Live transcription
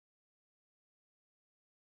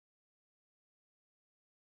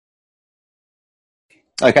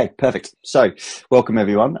Okay, perfect. So, welcome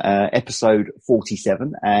everyone. Episode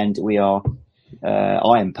 47, and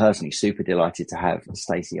I am personally super delighted to have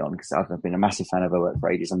Stacey on because I've been a massive fan of her work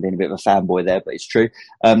for ages. I'm being a bit of a fanboy there, but it's true.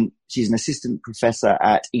 She's an assistant professor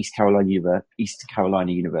at East Carolina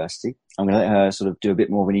University. I'm going to let her sort of do a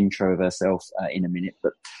bit more of an intro of herself in a minute,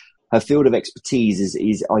 but her field of expertise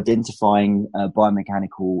is identifying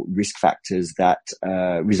biomechanical risk factors that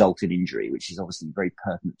result in injury, which is obviously very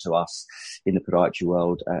pertinent to us in the podiatry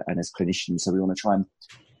world and as clinicians. So we want to try and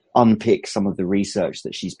unpick some of the research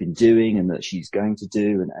that she's been doing and that she's going to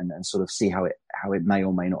do and sort of see how it may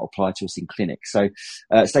or may not apply to us in clinic. So,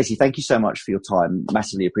 Stacey, thank you so much for your time.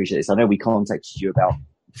 Massively appreciate this. I know we contacted you about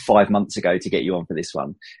 5 months ago to get you on for this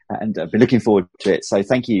one, and I've been looking forward to it. So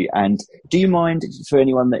thank you. And do you mind, for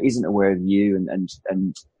anyone that isn't aware of you and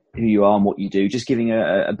who you are and what you do, just giving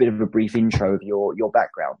a bit of a brief intro of your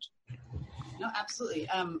background? No, absolutely.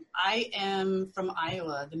 I am from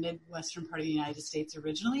Iowa, the Midwestern part of the United States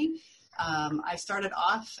originally. I started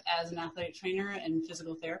off as an athletic trainer and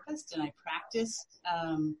physical therapist, and I practiced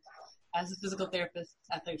as a physical therapist,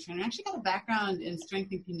 athletic trainer. I actually got a background in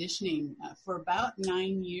strength and conditioning for about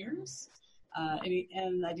 9 years.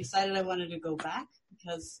 And I decided I wanted to go back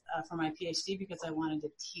for my PhD because I wanted to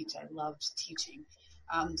teach. I loved teaching.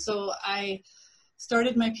 So I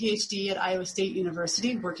started my PhD at Iowa State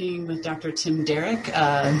University working with Dr. Tim Derrick,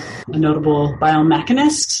 a notable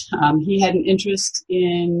biomechanist. He had an interest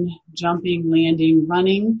in jumping, landing,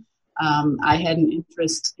 running. I had an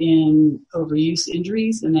interest in overuse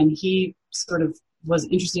injuries, and then he sort of was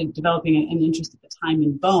interested in developing an interest at the time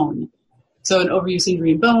in bone. So an overuse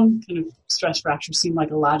injury in bone, kind of stress fracture seemed like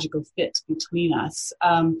a logical fit between us.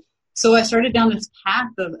 So I started down this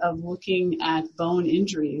path of looking at bone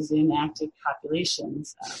injuries in active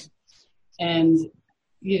populations. And,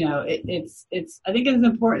 you know, I think it's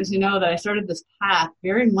important to know that I started this path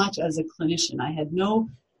very much as a clinician. I had no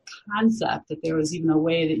concept that there was even a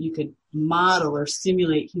way that you could model or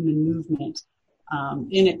simulate human movement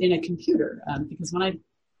in a computer. Because when I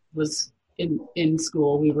was in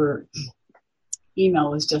school,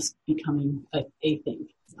 email was just becoming a thing.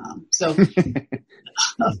 So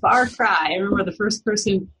a far cry. I remember the first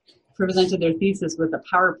person presented their thesis with a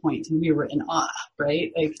PowerPoint, and we were in awe,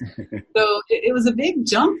 right? So it was a big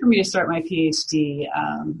jump for me to start my PhD.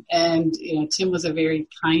 And, you know, Tim was a very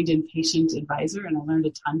kind and patient advisor, and I learned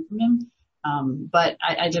a ton from him. But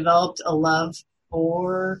I developed a love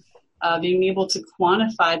for being able to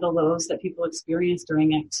quantify the loads that people experience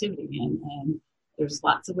during activity. And there's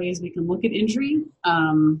lots of ways we can look at injury.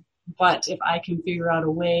 But if I can figure out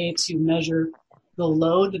a way to measure the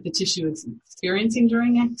load that the tissue is experiencing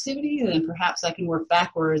during activity, then perhaps I can work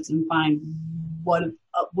backwards and find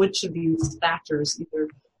which of these factors, either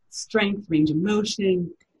strength, range of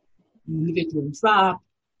motion, navicular drop,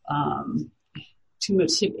 too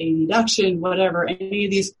much hip adduction, whatever, any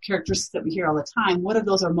of these characteristics that we hear all the time, what of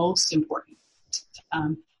those are most important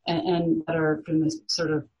and that are going to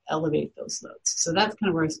sort of elevate those loads. So that's kind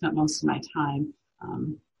of where I spent most of my time.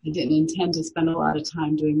 I didn't intend to spend a lot of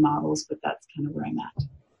time doing models, but that's kind of where I'm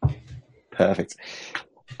at. Perfect.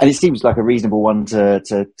 And it seems like a reasonable one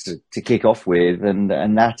to kick off with, and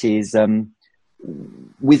that is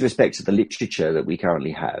with respect to the literature that we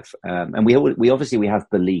currently have. And we obviously have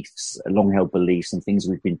beliefs, long-held beliefs, and things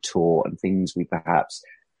we've been taught, and things we perhaps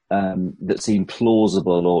that seem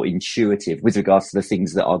plausible or intuitive with regards to the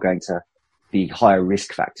things that are going to be higher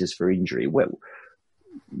risk factors for injury.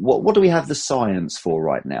 What do we have the science for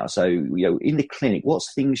right now? So, you know, in the clinic, what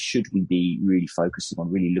things should we be really focusing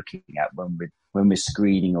on, really looking at when we're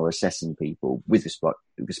screening or assessing people with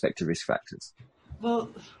respect to risk factors? Well,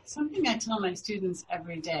 something I tell my students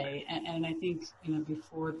every day, and I think, you know,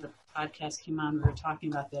 before the podcast came on, we were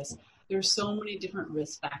talking about this. There's so many different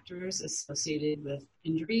risk factors associated with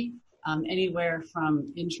injury, anywhere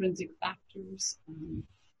from intrinsic factors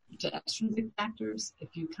to extrinsic factors.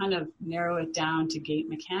 If you kind of narrow it down to gait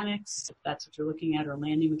mechanics, if that's what you're looking at, or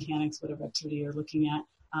landing mechanics, whatever activity you're looking at,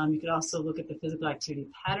 you could also look at the physical activity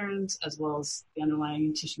patterns as well as the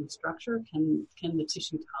underlying tissue structure. Can the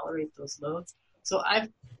tissue tolerate those loads? So I've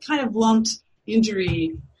kind of lumped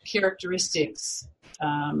injury characteristics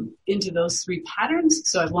into those three patterns.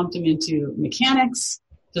 So I've lumped them into mechanics,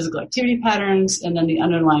 physical activity patterns, and then the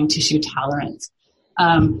underlying tissue tolerance.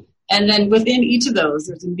 And then within each of those,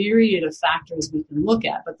 there's a myriad of factors we can look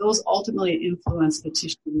at, but those ultimately influence the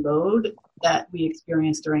tissue load that we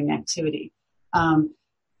experience during activity.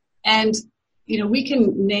 And, you know, we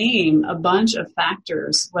can name a bunch of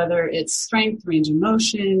factors, whether it's strength, range of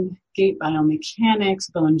motion, gait biomechanics,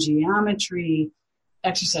 bone geometry,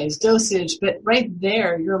 exercise dosage, but right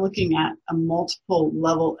there you're looking at a multiple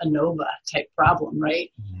level ANOVA type problem, right?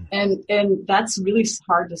 And that's really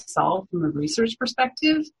hard to solve from a research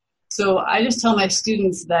perspective. So I just tell my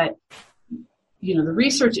students that, you know, the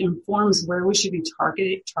research informs where we should be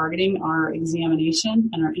targeting our examination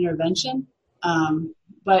and our intervention.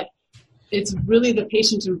 But it's really the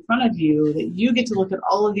patient in front of you that you get to look at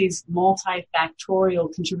all of these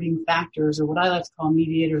multifactorial contributing factors, or what I like to call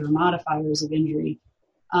mediators or modifiers of injury,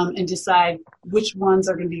 and decide which ones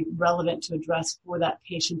are going to be relevant to address for that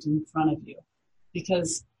patient in front of you.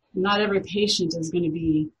 Because not every patient is going to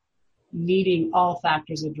be needing all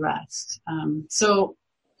factors addressed. So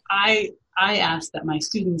I ask that my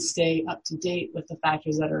students stay up to date with the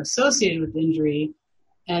factors that are associated with injury,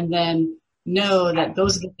 and then know that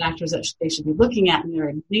those are the factors that they should be looking at in their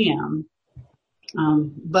exam,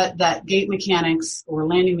 but that gait mechanics or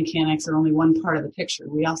landing mechanics are only one part of the picture.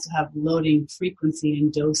 We also have loading, frequency,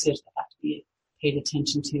 and dosage that have to be paid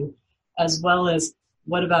attention to, as well as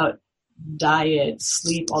what about diet,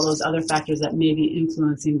 sleep, all those other factors that may be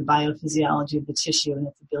influencing the biophysiology of the tissue and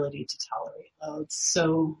its ability to tolerate loads.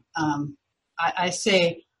 So I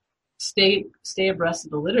say stay abreast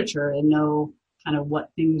of the literature and know kind of what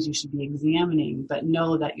things you should be examining, but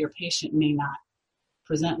know that your patient may not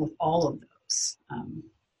present with all of those.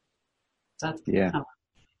 That's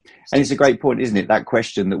and it's a great point, isn't it? That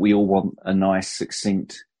question that we all want a nice,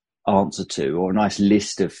 succinct answer to, or a nice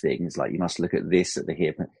list of things, like you must look at this at the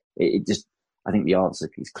hip. It just, I think the answer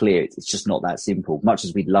is clear. It's just not that simple, much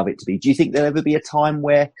as we'd love it to be. Do you think there'll ever be a time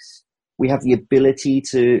where we have the ability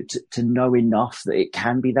to know enough that it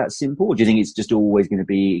can be that simple? Or do you think it's just always going to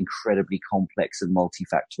be incredibly complex and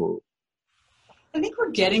multifactorial? I think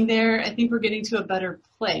we're getting there. I think we're getting to a better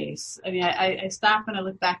place. I mean, I stop and I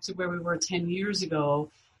look back to where we were 10 years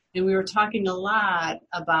ago, and we were talking a lot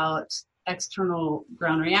about external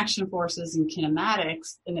ground reaction forces and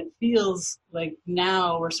kinematics, and it feels like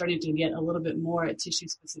now we're starting to get a little bit more at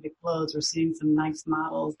tissue-specific loads. We're seeing some nice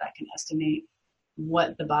models that can estimate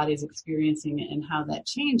what the body's experiencing and how that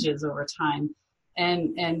changes over time.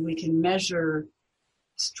 And we can measure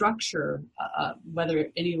structure, whether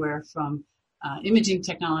anywhere from imaging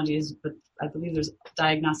technologies, but I believe there's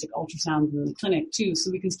diagnostic ultrasound in the clinic too.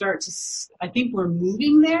 So we can start to, I think we're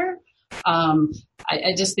moving there.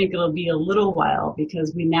 I just think it'll be a little while,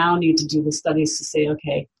 because we now need to do the studies to say,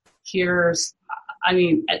 okay,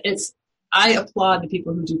 I applaud the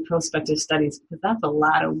people who do prospective studies, because that's a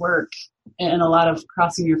lot of work and a lot of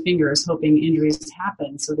crossing your fingers, hoping injuries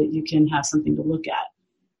happen so that you can have something to look at.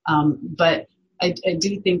 But I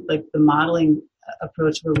do think like the modeling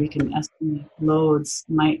approach where we can estimate loads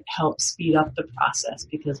might help speed up the process,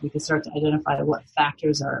 because we can start to identify what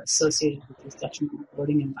factors are associated with these detrimental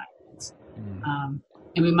loading environments.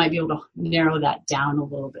 And we might be able to narrow that down a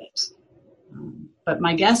little bit. But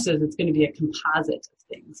my guess is it's going to be a composite of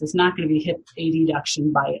things. It's not going to be hip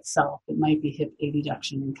adduction by itself. It might be hip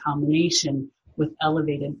adduction in combination with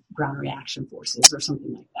elevated ground reaction forces or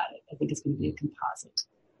something like that. I think it's going to be a composite.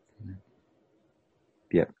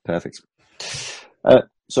 Yeah, perfect.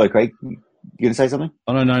 Sorry, Craig, you going to say something?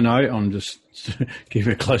 Oh, no. I'm just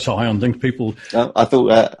keeping a close eye on things. People. I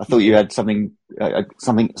thought you had some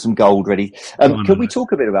gold ready. Can we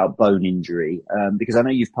talk a bit about bone injury? Because I know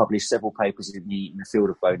you've published several papers in the field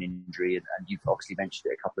of bone injury, and you've obviously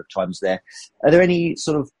mentioned it a couple of times there. Are there any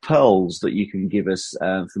sort of pearls that you can give us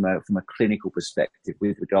from a clinical perspective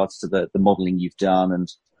with regards to the modelling you've done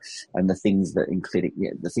and the things that in clinic,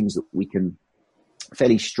 the things that we can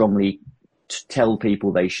fairly strongly tell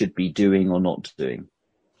people they should be doing or not doing?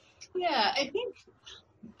 Yeah, I think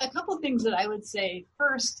a couple of things that I would say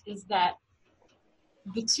first is that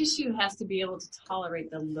the tissue has to be able to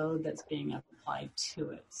tolerate the load that's being applied to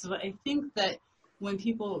it. So I think that when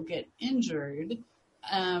people get injured,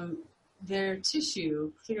 their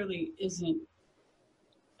tissue clearly isn't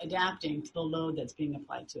adapting to the load that's being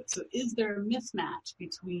applied to it. So is there a mismatch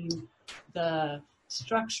between the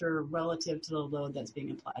structure relative to the load that's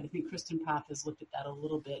being applied? I think Kristen Path has looked at that a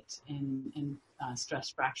little bit in stress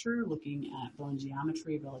fracture, looking at bone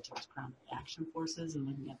geometry relative to ground reaction forces and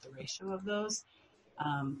looking at the ratio of those.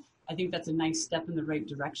 I think that's a nice step in the right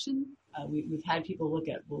direction. We've had people look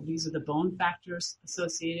at, well, these are the bone factors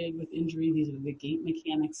associated with injury. These are the gait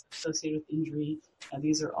mechanics associated with injury.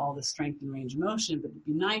 These are all the strength and range of motion. But it'd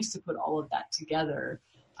be nice to put all of that together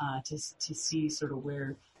to see sort of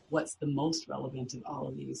what's the most relevant of all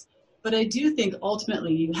of these. But I do think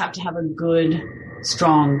ultimately you have to have a good,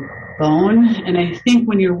 strong bone. And I think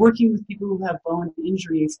when you're working with people who have bone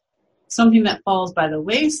injuries, something that falls by the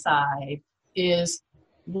wayside is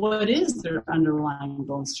what is their underlying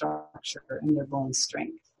bone structure and their bone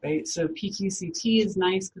strength, right? So PQCT is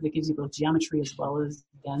nice because it gives you both geometry as well as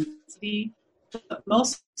density. But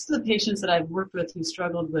most of the patients that I've worked with who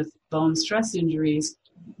struggled with bone stress injuries,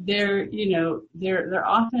 they're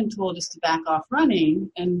often told just to back off running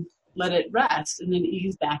and let it rest and then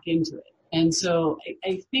ease back into it. And so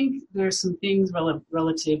I think there's some things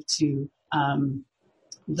relative to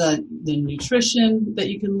the nutrition that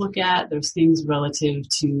you can look at. There's things relative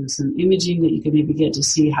to some imaging that you can maybe get to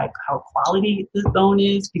see how quality the bone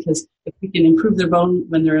is, because if we can improve their bone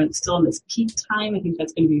when they're still in this peak time, I think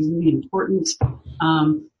that's going to be really important.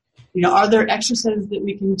 Are there exercises that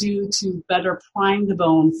we can do to better prime the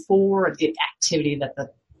bone for the activity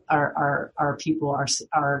that our people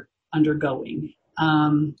are undergoing?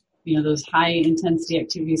 Those high intensity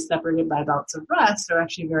activities separated by bouts of rest are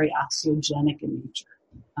actually very osteogenic in nature.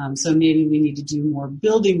 So maybe we need to do more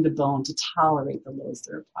building the bone to tolerate the loads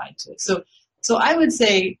that are applied to it. So I would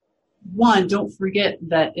say, one, don't forget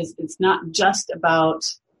that it's not just about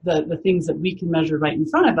the things that we can measure right in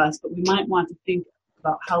front of us, but we might want to think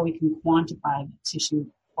about how we can quantify the tissue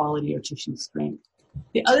quality or tissue strength.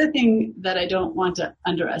 The other thing that I don't want to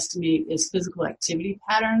underestimate is physical activity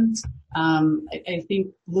patterns. I think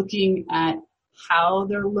looking at how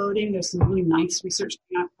they're loading, there's some really nice research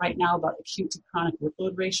coming out right now about acute to chronic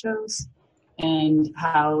workload ratios, and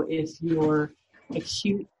how if your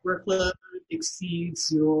acute workload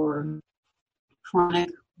exceeds your chronic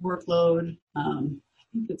workload, I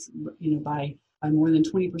think it's by more than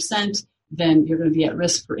 20%, then you're going to be at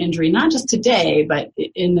risk for injury, not just today, but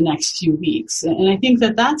in the next few weeks. And I think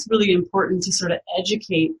that that's really important to sort of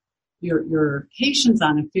educate your patients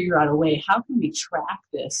on and figure out a way, how can we track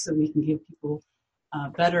this so we can give people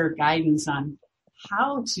better guidance on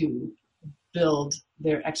how to build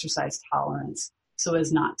their exercise tolerance so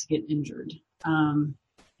as not to get injured.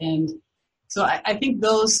 And so I think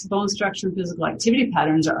those bone structure and physical activity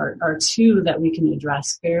patterns are two that we can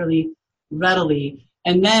address fairly readily.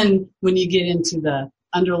 And then when you get into the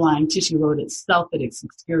underlying tissue load itself that it's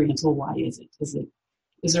experienced, well, why is it?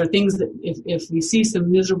 Is there things that if we see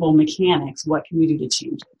some miserable mechanics, what can we do to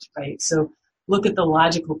change it, right? So look at the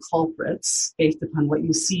logical culprits based upon what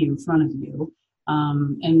you see in front of you,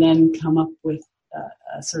 and then come up with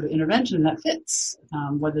a sort of intervention that fits,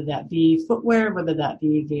 whether that be footwear, whether that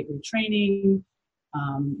be gateway training,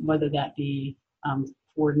 whether that be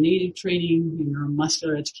coordinated training,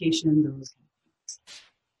 neuromuscular education, those kind of things,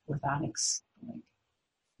 orthotics.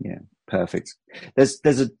 Yeah, perfect.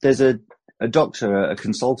 There's a doctor, a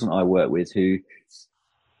consultant I work with who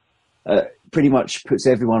pretty much puts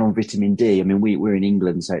everyone on vitamin D. I mean, we're in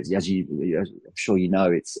England, so it's, as I'm sure you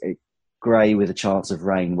know, it's grey with a chance of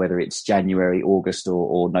rain, whether it's January, August,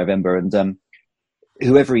 or November. And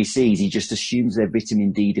whoever he sees, he just assumes they're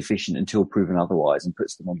vitamin D deficient until proven otherwise, and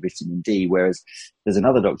puts them on vitamin D. Whereas there's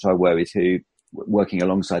another doctor I work with who, working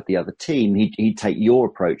alongside the other team, he'd take your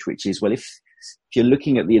approach, which is, well, if you're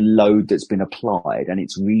looking at the load that's been applied and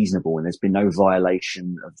it's reasonable and there's been no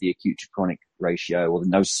violation of the acute to chronic ratio or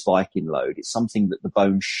no spike in load, it's something that the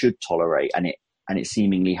bone should tolerate, and it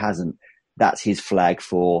seemingly hasn't. That's his flag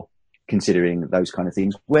for considering those kind of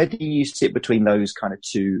things. Where do you sit between those kind of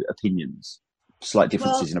two opinions? Slight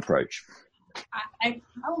differences in approach. I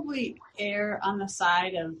probably err on the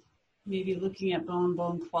side of maybe looking at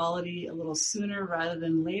bone quality a little sooner rather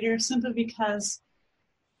than later, simply because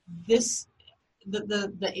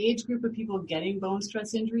the age group of people getting bone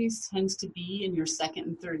stress injuries tends to be in your second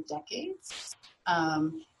and third decades.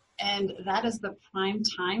 And that is the prime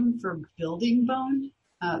time for building bone.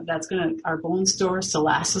 Our bone stores to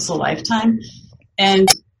last us a lifetime. And,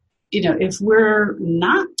 if we're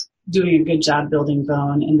not doing a good job building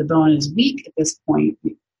bone and the bone is weak at this point,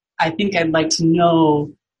 I think I'd like to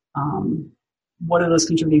know what are those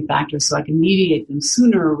contributing factors so I can mediate them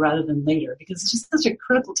sooner rather than later, because it's just such a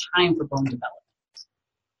critical time for bone development.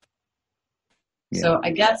 Yeah. So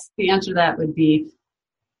I guess the answer to that would be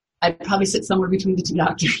I'd probably sit somewhere between the two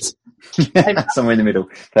doctors. Somewhere in the middle.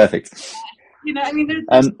 Perfect. There's clear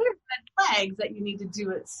red flags that you need to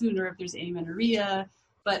do it sooner if there's amenorrhea,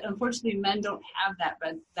 but unfortunately men don't have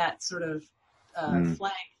that sort of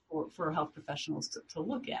flag for health professionals to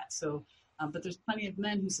look at. So, but there's plenty of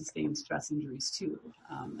men who sustain stress injuries too.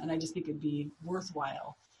 And I just think it'd be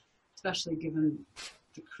worthwhile, especially given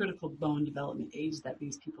the critical bone development age that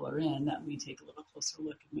these people are in, that we take a little closer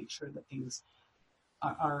look and make sure that things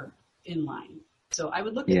are in line. So I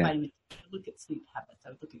would look at vitamins, I would look at sleep habits, I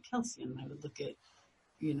would look at calcium, I would look at,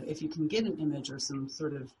 if you can get an image or some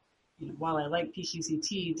sort of, while I like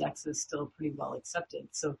PQCT, DEXA is still pretty well accepted.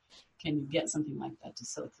 So can you get something like that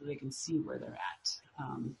so they can see where they're at?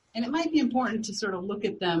 And it might be important to sort of look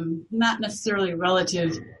at them, not necessarily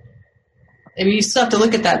relative. I mean, you still have to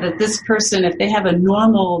look at that this person, if they have a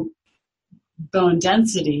normal bone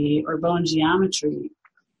density or bone geometry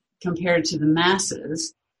compared to the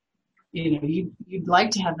masses, you'd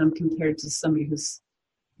like to have them compared to somebody who's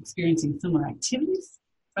experiencing similar activities,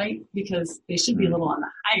 right? Because they should be a little on the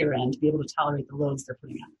higher end to be able to tolerate the loads they're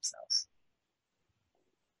putting on themselves.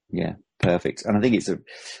 Yeah, perfect. And I think it's a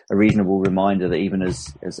reasonable reminder that even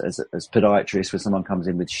as podiatrists, when someone comes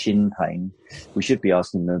in with shin pain, we should be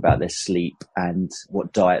asking them about their sleep and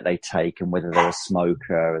what diet they take and whether they're a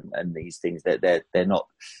smoker and these things. They're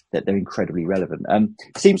incredibly relevant.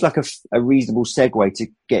 Seems like a reasonable segue to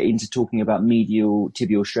get into talking about medial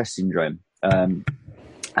tibial stress syndrome.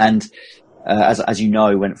 As you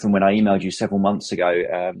know, from when I emailed you several months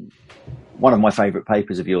ago, one of my favourite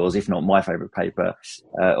papers of yours, if not my favourite paper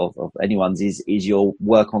of anyone's, is your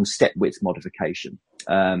work on step width modification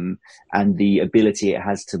and the ability it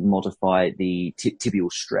has to modify the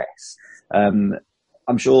tibial stress.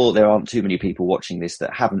 I'm sure there aren't too many people watching this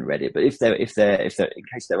that haven't read it, but if there, in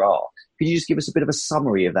case there are, could you just give us a bit of a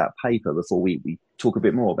summary of that paper before we talk a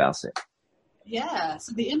bit more about it? Yeah,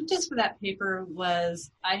 so the impetus for that paper was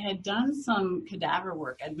I had done some cadaver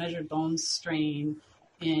work. I'd measured bone strain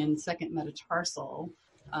in second metatarsal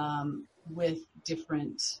with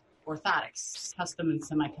different orthotics, custom and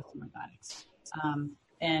semi-custom orthotics.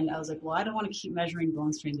 And I was like, well, I don't want to keep measuring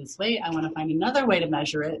bone strain this way. I want to find another way to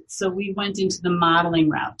measure it. So we went into the modeling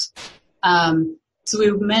route. So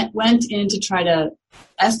we went in to try to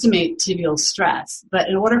estimate tibial stress. But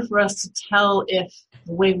in order for us to tell if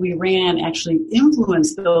the way we ran actually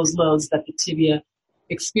influenced those loads that the tibia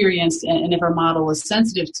experienced and if our model was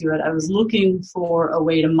sensitive to it, I was looking for a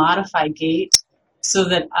way to modify gait so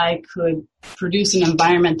that I could produce an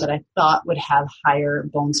environment that I thought would have higher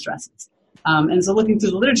bone stresses. And so looking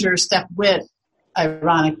through the literature, step width,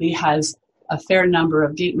 ironically, has a fair number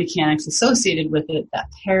of gait mechanics associated with it that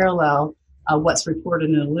parallel what's reported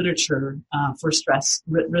in the literature for stress,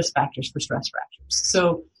 risk factors for stress fractures.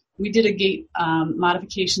 So we did a gait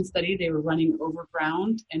modification study. They were running over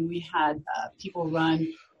ground, and we had people run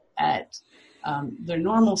at their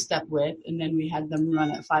normal step width, and then we had them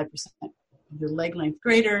run at 5% of their leg length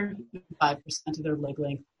greater, 5% of their leg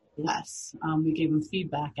length less. We gave them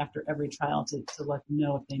feedback after every trial to let them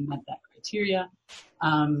know if they met that criteria.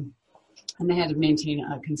 And they had to maintain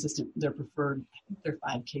a consistent, their preferred, their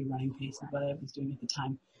 5K running pace is what I was doing at the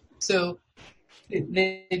time. So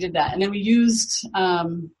they did that. And then we used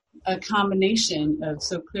a combination of,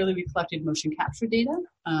 so clearly we collected motion capture data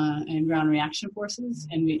and ground reaction forces,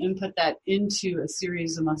 and we input that into a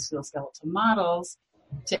series of musculoskeletal models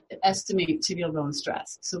to estimate tibial bone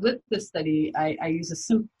stress. So with this study, I use a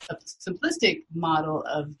simplistic model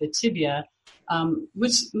of the tibia,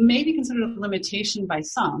 which may be considered a limitation by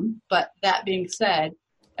some, but that being said,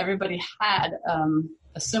 everybody had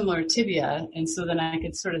a similar tibia, and so then I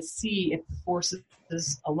could sort of see if the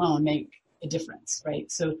forces alone make a difference,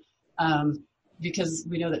 right? So because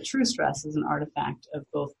we know that true stress is an artifact of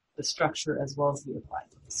both the structure as well as the applied.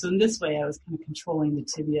 So in this way, I was kind of controlling the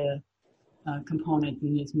tibia component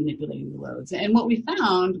and just manipulating the loads. And what we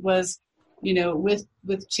found was,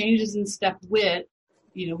 with changes in step width,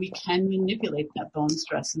 we can manipulate that bone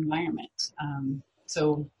stress environment.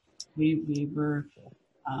 So we were,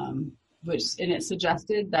 and it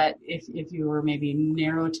suggested that if you were maybe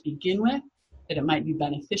narrow to begin with, that it might be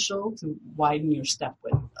beneficial to widen your step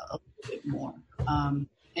width a little bit more.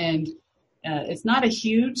 It's not a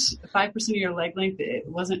huge, 5% of your leg length, it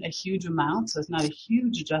wasn't a huge amount, so it's not a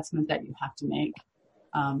huge adjustment that you have to make.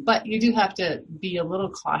 But you do have to be a little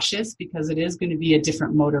cautious because it is going to be a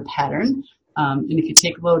different motor pattern. And if you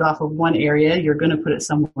take load off of one area, you're going to put it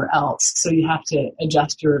somewhere else. So you have to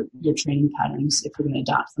adjust your training patterns if you're going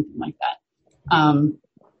to adopt something like that.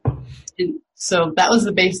 And so that was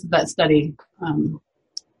the base of that study. And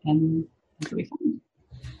that's what we found.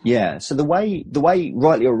 Yeah. So the way,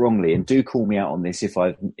 rightly or wrongly, and do call me out on this if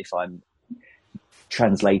I'm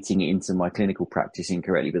translating it into my clinical practice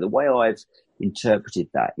incorrectly, but the way I've interpreted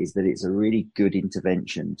that is that it's a really good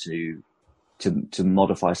intervention to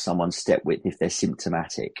modify someone's step width if they're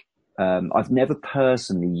symptomatic. I've never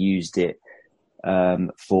personally used it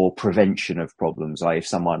for prevention of problems. If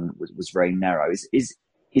someone was very narrow,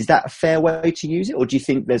 is that a fair way to use it, or do you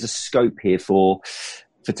think there's a scope here for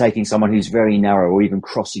taking someone who's very narrow or even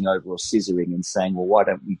crossing over or scissoring and saying, well, why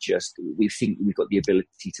don't we think we've got the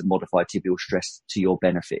ability to modify tibial stress to your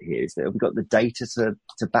benefit here? Have we got the data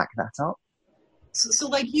to back that up? So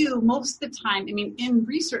like you, most of the time, I mean, in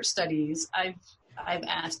research studies, I've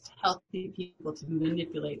asked healthy people to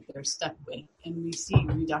manipulate their step width, and we see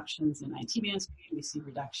reductions in IT band speed, we see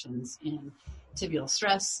reductions in tibial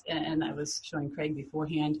stress, and I was showing Craig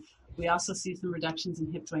beforehand. We also see some reductions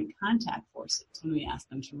in hip joint contact forces when we ask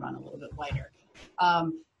them to run a little bit wider.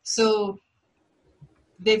 So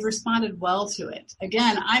they've responded well to it.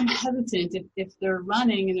 Again, I'm hesitant if they're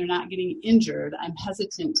running and they're not getting injured, I'm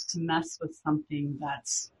hesitant to mess with something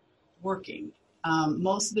that's working.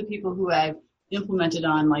 Most of the people who I've implemented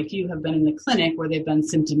on, like you, have been in the clinic where they've been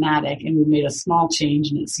symptomatic and we've made a small change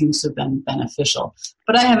and it seems to have been beneficial.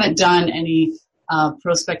 But I haven't done any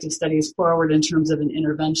prospective studies forward in terms of an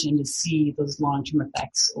intervention to see those long-term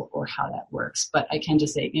effects or how that works. But I can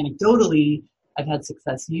just say anecdotally, I've had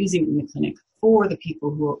success using it in the clinic for the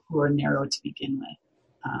people who are narrow to begin with.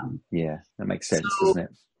 Yeah, that makes sense, doesn't it?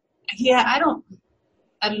 Yeah, I don't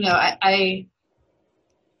know. I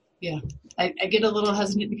get a little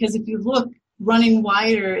hesitant because if you look, running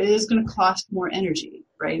wider, it is going to cost more energy,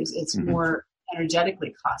 right? It's more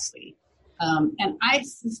energetically costly. And I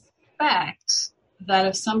suspect that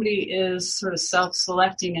if somebody is sort of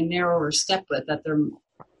self-selecting a narrower step width, that there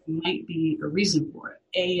might be a reason for it.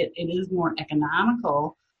 A, it is more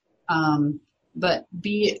economical, but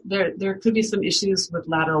B, there could be some issues with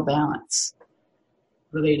lateral balance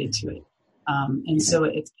related to it. And so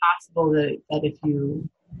it's possible that if you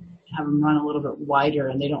have them run a little bit wider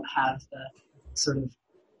and they don't have the sort of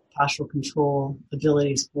postural control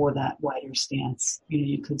abilities for that wider stance,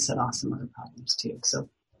 you could set off some other problems too. So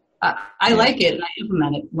I like it and I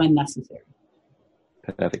implement it when necessary.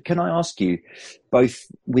 Perfect. Can I ask you, both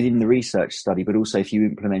within the research study, but also if you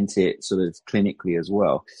implement it sort of clinically as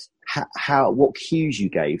well, what cues you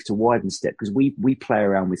gave to widen step? Because we play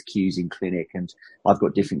around with cues in clinic, and I've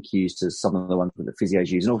got different cues to some of the ones that the physios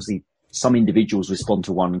use, and obviously some individuals respond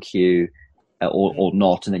to one cue or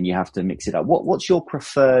not, and then you have to mix it up. What's your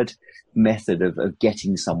preferred method of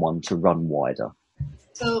getting someone to run wider?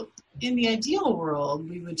 So in the ideal world,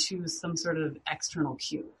 we would choose some sort of external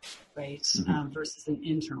cue, right, versus an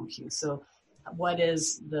internal cue. So what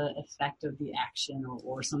is the effect of the action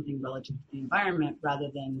or something relative to the environment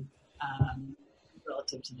rather than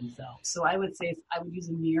relative to themselves? So I would say I would use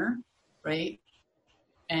a mirror, right?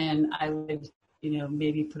 And I would,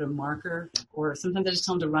 maybe put a marker, or sometimes I just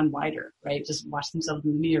tell them to run wider, right? Just watch themselves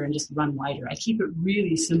in the mirror and just run wider. I keep it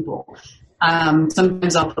really simple.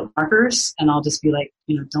 Sometimes I'll put markers and I'll just be like,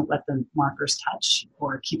 don't let the markers touch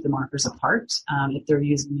or keep the markers apart. If they're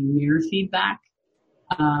using mirror feedback.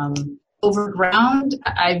 Over ground,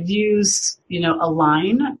 I've used, a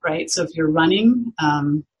line, right? So if you're running,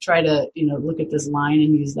 try to, look at this line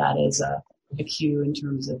and use that as a cue in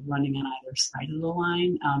terms of running on either side of the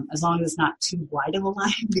line, as long as it's not too wide of a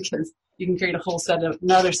line, because you can create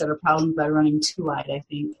another set of problems by running too wide, I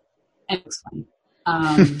think. And it's funny.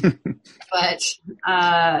 But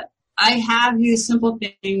I have used simple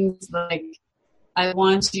things like I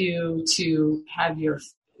want you to have your,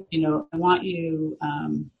 I want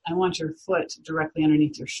your foot directly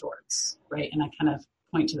underneath your shorts, right? And I kind of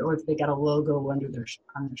point to or if they got a logo on their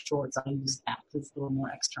shorts, I use that because it's a little more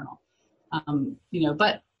external.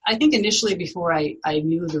 But I think initially before I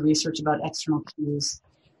knew the research about external cues,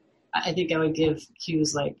 I think I would give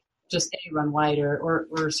cues like just run wider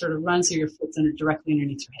or sort of run so your foot's directly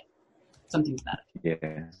underneath your hip. Something like that.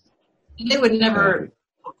 Yeah. And they would never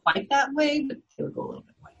go quite that way, but they would go a little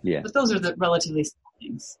bit wider. Yeah. But those are the relatively simple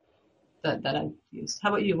things that I've used. How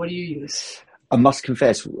about you? What do you use? I must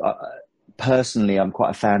confess, personally, I'm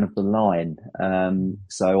quite a fan of the line.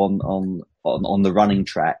 So on the running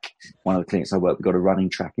track, one of the clinics I work with got a running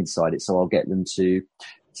track inside it. So I'll get them to,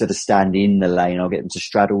 instead of stand in the lane, I'll get them to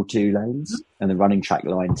straddle two lanes. And the running track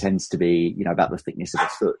line tends to be, about the thickness of a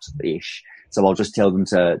foot-ish. So I'll just tell them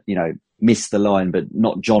to, miss the line, but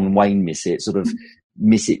not John Wayne miss it, sort of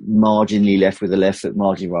miss it marginally left with the left foot,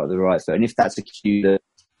 marginally right with the right foot. And if that's a cue that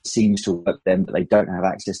seems to work them, but they don't have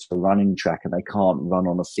access to a running track and they can't run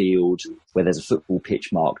on a field where there's a football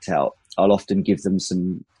pitch marked out, I'll often give them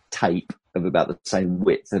some tape of about the same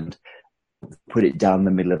width and put it down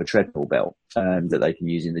the middle of a treadmill belt that they can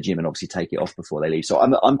use in the gym, and obviously take it off before they leave. So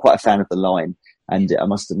I'm quite a fan of the line, and I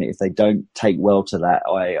must admit, if they don't take well to that,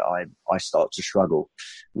 I start to struggle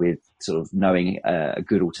with sort of knowing a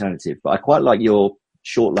good alternative. But I quite like your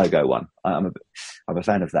short logo one. I'm a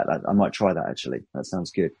fan of that. I might try that actually. That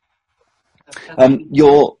sounds good.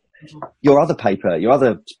 Your other paper, your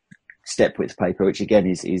other step width paper, which again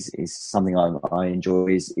is something I enjoy,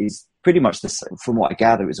 is pretty much the same. From what I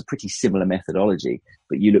gather, it was a pretty similar methodology,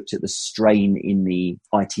 but you looked at the strain in the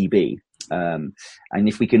ITB And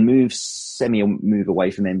if we can move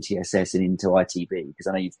away from MTSS and into ITB, because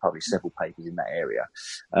I know you've published several papers in that area.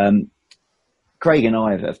 Craig and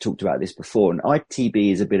I have talked about this before, and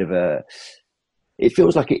ITB is a bit of it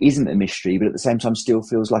feels like it isn't a mystery, but at the same time still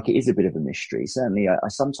feels like it is a bit of a mystery. Certainly, I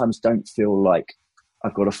sometimes don't feel like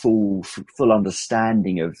I've got a full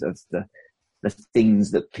understanding of the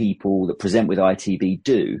things that people that present with ITB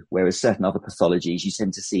do, whereas certain other pathologies you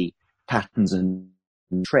tend to see patterns and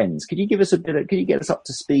trends. Could you get us up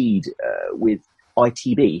to speed with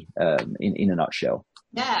ITB in a nutshell?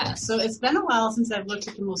 Yeah, so it's been a while since I've looked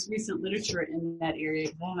at the most recent literature in that area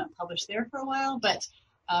because I haven't published there for a while, but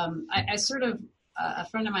I sort of, a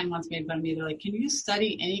friend of mine once made fun of me. They're like, can you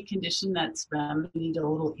study any condition that's remedied a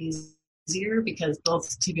little easier? Because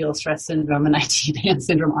both tibial stress syndrome and IT band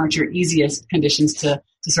syndrome aren't your easiest conditions to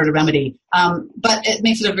sort of remedy. But it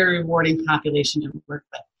makes it a very rewarding population to work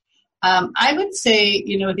with. I would say,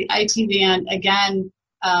 the IT band, again,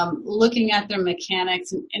 looking at their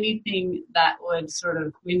mechanics and anything that would sort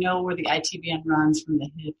of, we know where the IT band runs from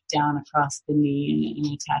the hip down across the knee and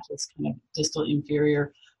attaches kind of distal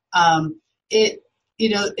inferior.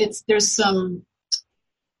 There's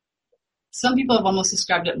some people have almost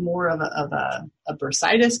described it more of a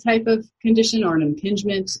bursitis type of condition or an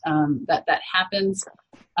impingement that happens.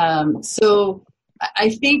 So I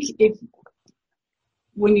think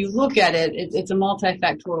when you look at it, it's a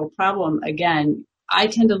multifactorial problem. Again, I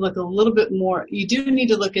tend to look a little bit more. You do need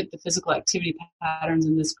to look at the physical activity patterns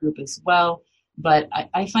in this group as well. But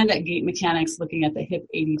I find that gait mechanics, looking at the hip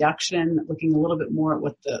adduction, looking a little bit more at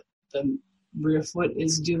what the rear foot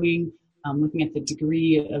is doing, looking at the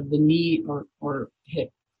degree of the knee or hip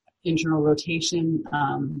internal rotation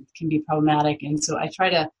can be problematic. And so I try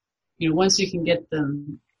to, once you can get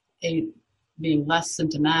them being less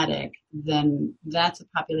symptomatic, then that's a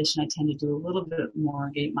population I tend to do a little bit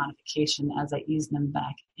more gait modification as I ease them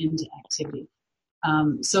back into activity.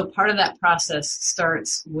 So part of that process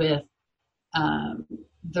starts with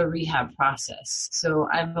the rehab process. So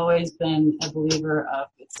I've always been a believer of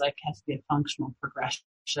has to be a functional progression.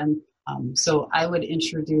 So I would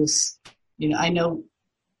introduce, I know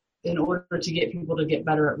in order to get people to get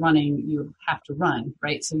better at running, you have to run,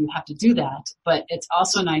 right? So you have to do that. But it's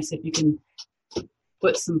also nice if you can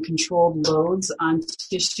put some controlled loads on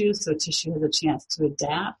tissue so tissue has a chance to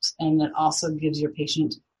adapt. And it also gives your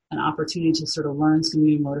patient an opportunity to sort of learn some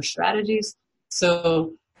new motor strategies.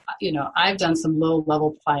 So, I've done some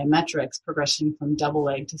low-level plyometrics progression from double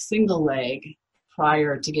leg to single leg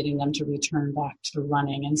prior to getting them to return back to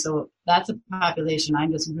running. And so that's a population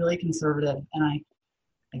I'm just really conservative, and I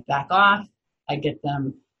back off. I get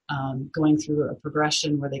them going through a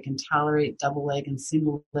progression where they can tolerate double leg and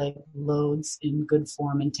single leg loads in good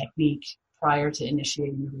form and technique prior to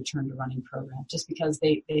initiating the return to running program, just because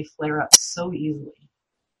they flare up so easily.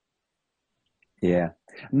 Yeah.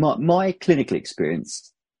 My clinical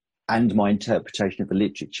experience and my interpretation of the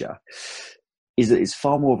literature is that it's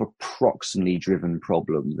far more of a proximally driven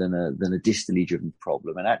problem than a distally driven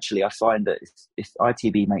problem. And actually, I find that if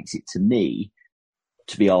ITB makes it to me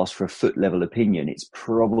to be asked for a foot level opinion, it's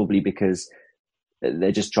probably because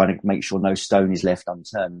they're just trying to make sure no stone is left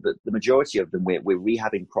unturned. But the majority of them, we're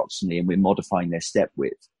rehabbing proximally and we're modifying their step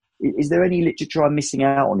width. Is there any literature I'm missing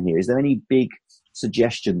out on here? Is there any big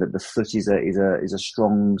suggestion that the foot is a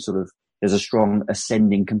strong there's a strong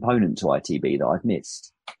ascending component to ITB that I've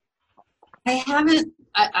missed? I haven't.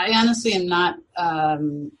 I honestly am not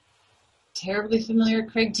terribly familiar.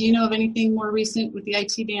 Craig, do you know of anything more recent with the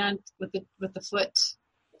IT band with the foot?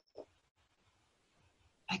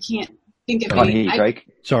 I can't think of any. Craig.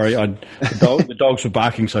 Sorry, the dogs were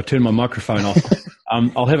barking, so I turned my microphone off.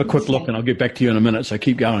 I'll have a quick look and I'll get back to you in a minute, so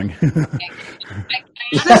keep going. I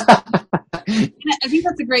think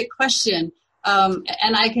that's a great question.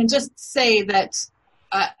 And I can just say that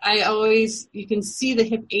you can see the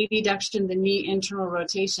hip adduction, the knee internal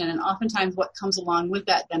rotation, and oftentimes what comes along with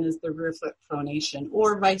that then is the rear foot pronation,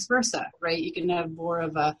 or vice versa, right? You can have more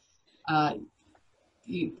of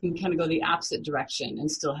you can kind of go the opposite direction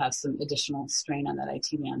and still have some additional strain on that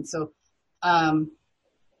IT band. So I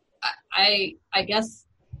guess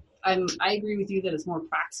I agree with you that it's more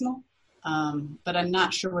proximal, but I'm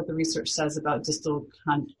not sure what the research says about distal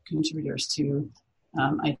contributors to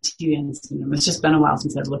IT band syndrome. It's just been a while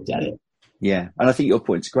since I've looked at it. Yeah, and I think your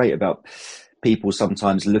point's great about people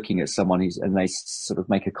sometimes looking at someone and they sort of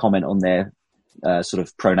make a comment on their sort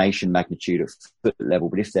of pronation magnitude at foot level,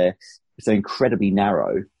 but if they're incredibly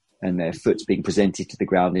narrow and their foot's being presented to the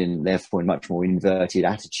ground in therefore in much more inverted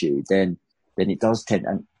attitude, then it does tend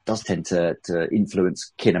to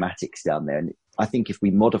influence kinematics down there. And I think if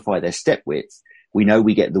we modify their step width, we know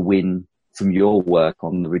we get the win from your work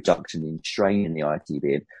on the reduction in strain in the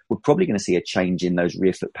ITB, we're probably going to see a change in those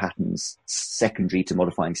rear foot patterns secondary to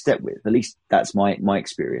modifying step width. At least that's my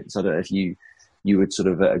experience. I don't know if you would sort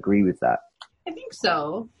of agree with that. I think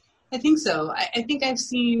so. I think I've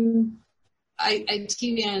seen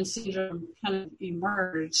ITBN syndrome kind of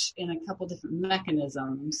emerge in a couple different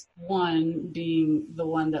mechanisms. One being the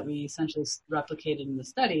one that we essentially replicated in the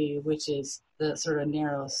study, which is the sort of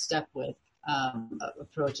narrow step width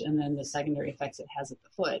approach, and then the secondary effects it has at the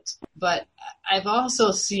foot. But I've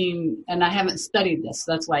also seen, and I haven't studied this,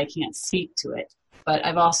 so that's why I can't speak to it, but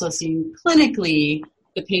I've also seen clinically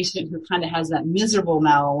the patient who kind of has that miserable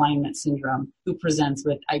malalignment syndrome who presents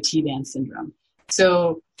with IT band syndrome.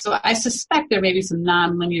 So I suspect there may be some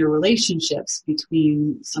nonlinear relationships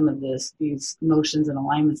between some of these motions and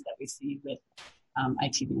alignments that we see with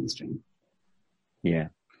IT band strain. Yeah.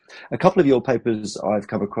 A couple of your papers I've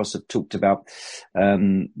come across have talked about,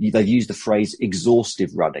 they've used the phrase exhaustive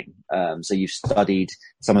running. So you've studied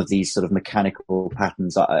some of these sort of mechanical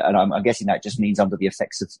patterns, and I'm guessing that just means under the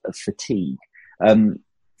effects of fatigue.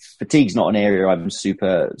 Fatigue's not an area I'm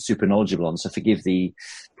super knowledgeable on, so forgive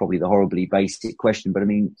probably the horribly basic question, but I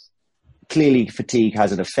mean, clearly fatigue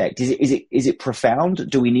has an effect. Is it profound?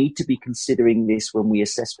 Do we need to be considering this when we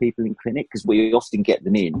assess people in clinic? Because we often get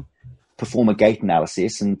them in, perform a gait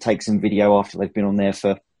analysis and take some video after they've been on there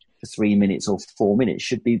for 3 minutes or 4 minutes.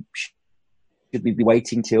 Should we be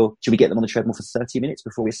waiting should we get them on the treadmill for 30 minutes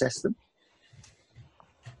before we assess them?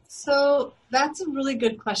 So that's a really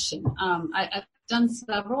good question. I've done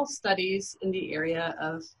several studies in the area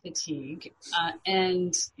of fatigue,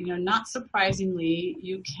 and not surprisingly,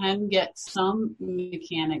 you can get some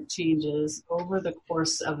mechanic changes over the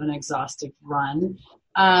course of an exhaustive run.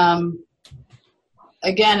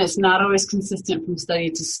 Again, it's not always consistent from study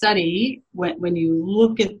to study when you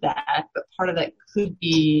look at that, but part of that could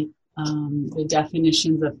be the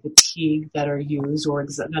definitions of fatigue that are used, or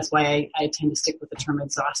that's why I tend to stick with the term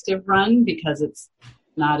exhaustive run, because it's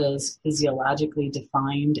not as physiologically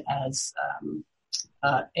defined as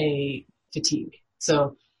a fatigue.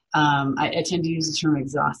 So I tend to use the term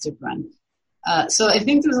exhaustive run. So I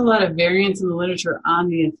think there's a lot of variance in the literature on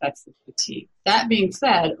the effects of fatigue. That being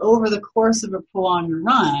said, over the course of a prolonged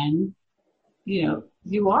run,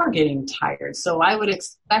 you are getting tired. So I would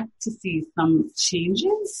expect to see some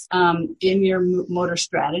changes in your motor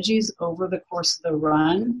strategies over the course of the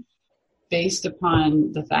run based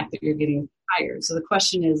upon the fact that you're getting tired. So the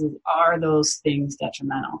question is are those things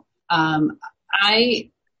detrimental?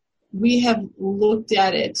 We have looked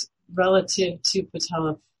at it relative to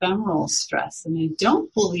patellofemoral stress, and I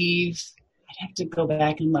don't believe, I'd have to go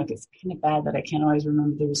back and look. It's kind of bad that I can't always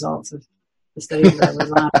remember the results of the studies that I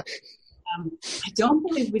was on. I don't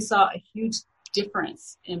believe we saw a huge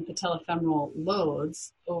difference in patellofemoral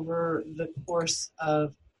loads over the course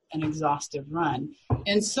of an exhaustive run.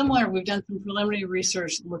 And similar, we've done some preliminary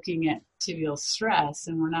research looking at tibial stress,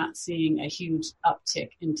 and we're not seeing a huge uptick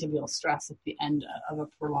in tibial stress at the end of a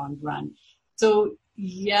prolonged run. So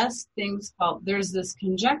yes, there's this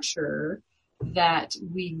conjecture that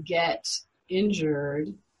we get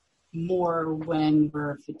injured more when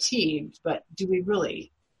we're fatigued, but do we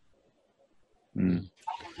really? I don't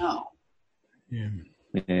know. Yeah.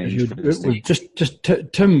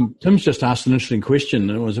 Tim's just asked an interesting question,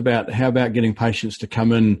 and it was about how about getting patients to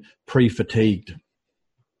come in pre-fatigued?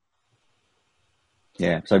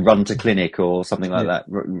 Yeah, so run to clinic or something like that.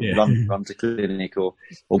 Run to clinic or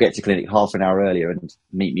get to clinic half an hour earlier and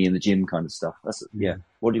meet me in the gym kind of stuff. Yeah.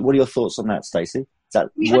 What are your thoughts on that, Stacey? Is that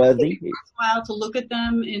worthy? It's worthwhile to look at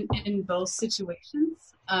them in both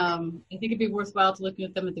situations. I think it'd be worthwhile to look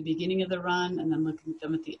at them at the beginning of the run and then looking at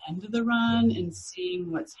them at the end of the run and seeing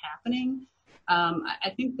what's happening.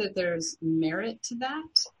 I think that there's merit to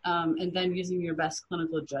that, and then using your best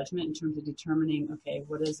clinical judgment in terms of determining, okay,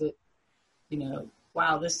 what is it,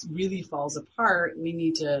 wow, this really falls apart. We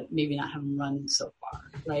need to maybe not have them run so far,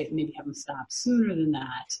 right? Maybe have them stop sooner than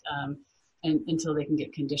that and until they can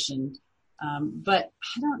get conditioned. But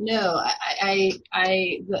I don't know. I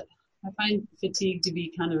find fatigue to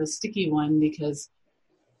be kind of a sticky one because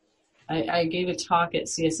I gave a talk at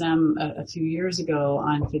CSM a few years ago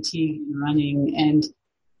on fatigue and running, and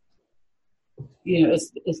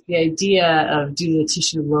it's the idea of do the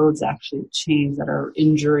tissue loads actually change that are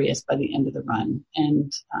injurious by the end of the run,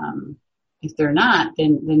 and if they're not,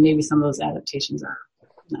 then maybe some of those adaptations are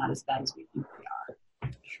not as bad as we think they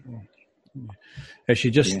are. Sure.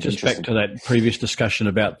 Actually, just back to that previous discussion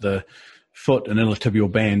about the foot and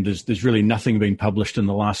iliotibial band, there's really nothing been published in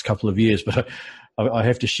the last couple of years, but I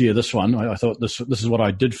have to share this one. I thought this is what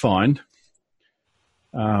I did find.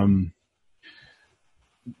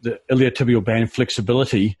 the iliotibial band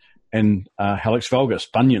flexibility and hallux valgus,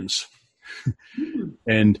 bunions.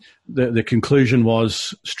 And the conclusion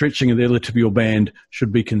was stretching of the iliotibial band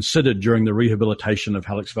should be considered during the rehabilitation of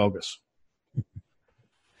hallux valgus.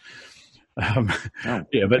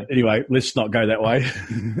 Yeah, but anyway, let's not go that way.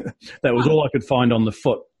 That was all I could find on the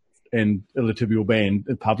foot and iliotibial band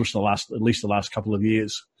published in at least the last couple of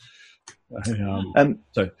years.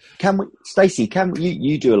 So can we, Stacey?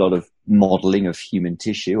 You do a lot of modelling of human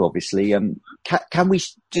tissue, obviously. Can we,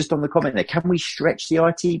 just on the comment there, can we stretch the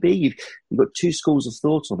ITB? You've got two schools of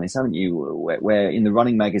thought on this, haven't you? Where in the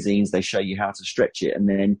running magazines they show you how to stretch it, and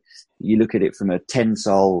then you look at it from a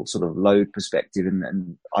tensile sort of load perspective,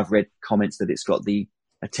 and I've read comments that it's got a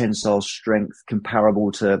tensile strength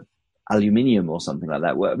comparable to aluminium or something like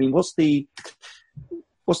that. I mean, what's the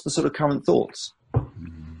sort of current thoughts?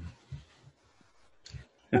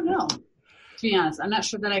 I don't know. To be honest, I'm not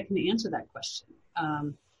sure that I can answer that question.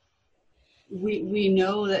 We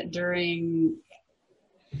know that during,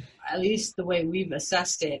 at least the way we've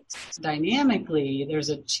assessed it dynamically, there's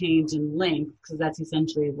a change in length, because that's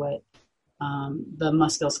essentially what the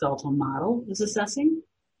musculoskeletal model is assessing.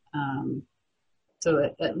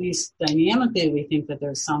 So at least dynamically, we think that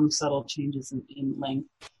there's some subtle changes in length,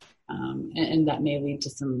 and that may lead to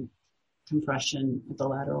some compression at the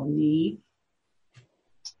lateral knee.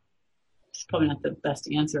 Probably not the best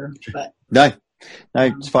answer, but no,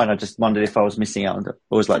 it's fine. I just wondered if I was missing out. I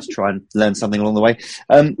always like to try and learn something along the way.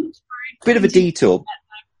 Bit of a detour,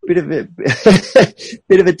 bit of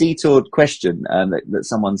a detoured question that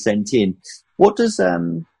someone sent in. What does a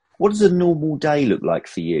normal day look like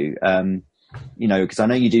for you? Because I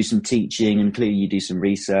know you do some teaching and clearly you do some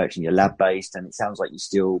research and you're lab based, and it sounds like you're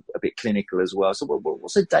still a bit clinical as well. So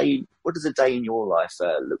what's a day? What does a day in your life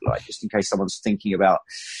look like? Just in case someone's thinking about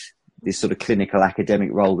this sort of clinical academic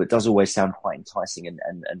role that does always sound quite enticing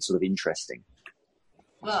and sort of interesting.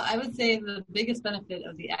 Well, I would say the biggest benefit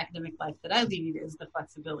of the academic life that I lead is the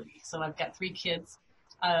flexibility. So I've got 3 kids,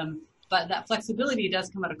 but that flexibility does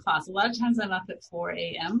come out of class. A lot of times I'm up at 4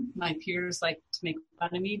 a.m. My peers like to make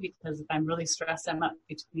fun of me because if I'm really stressed, I'm up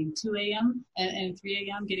between 2 a.m. and 3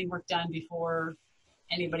 a.m. getting work done before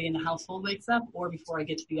anybody in the household wakes up or before I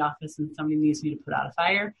get to the office and somebody needs me to put out a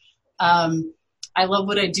fire. I love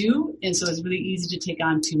what I do, and so it's really easy to take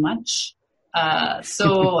on too much.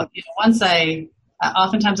 Oftentimes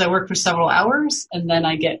I work for several hours, and then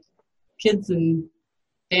I get kids and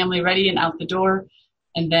family ready and out the door,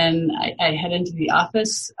 and then I head into the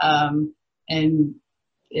office, and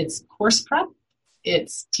it's course prep,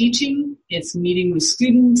 it's teaching, it's meeting with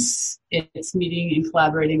students, it's meeting and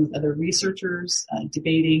collaborating with other researchers,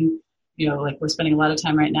 debating. Like we're spending a lot of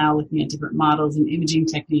time right now looking at different models and imaging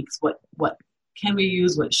techniques. What can we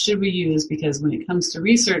use? What should we use? Because when it comes to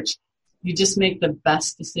research, you just make the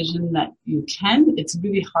best decision that you can. It's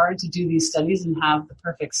really hard to do these studies and have the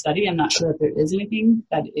perfect study. I'm not sure if there is anything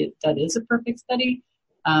that is a perfect study.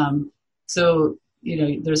 So,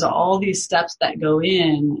 there's all these steps that go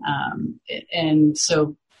in. And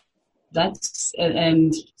so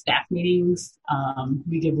and staff meetings.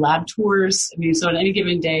 We give lab tours. So on any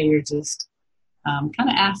given day, you're just kind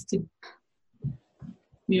of asked to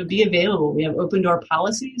be available. We have open door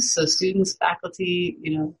policies, so students, faculty,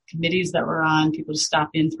 committees that we're on, people just stop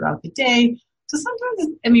in throughout the day. So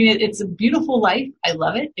sometimes, it's a beautiful life. I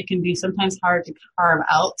love it. It can be sometimes hard to carve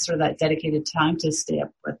out sort of that dedicated time to stay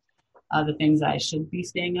up with the things I should be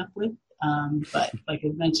staying up with. But like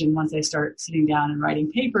I mentioned, once I start sitting down and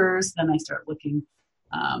writing papers, then I start looking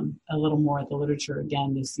a little more at the literature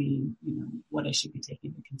again to see, what I should be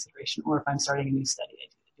taking into consideration, or if I'm starting a new study, I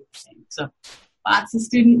do the same. So lots of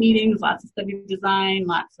student meetings, lots of study design,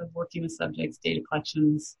 lots of working with subjects, data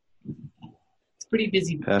collections. It's a pretty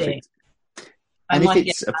busy day. And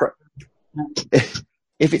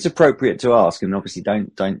if it's appropriate to ask, and obviously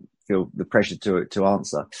don't feel the pressure to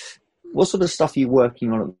answer, what sort of stuff are you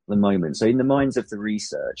working on at the moment? So in the minds of the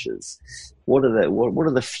researchers, what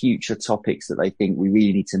are the future topics that they think we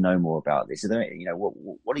really need to know more about this?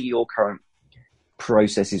 What are your current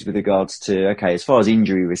processes with regards to, okay, as far as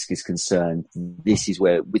injury risk is concerned, this is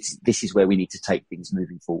where we need to take things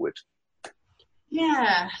moving forward?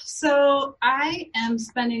 Yeah, so I am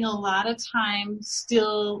spending a lot of time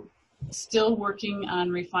still working on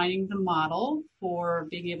refining the model for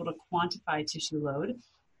being able to quantify tissue load.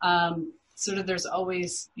 There's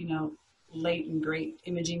always, late and great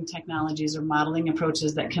imaging technologies or modeling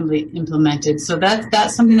approaches that can be implemented. So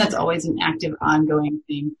that's something that's always an active, ongoing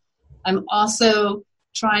thing. I'm also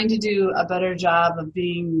trying to do a better job of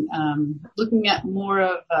being looking at more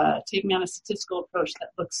of taking on a statistical approach that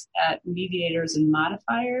looks at mediators and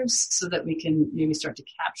modifiers so that we can maybe start to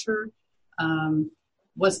capture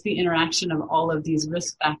what's the interaction of all of these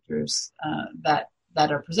risk factors that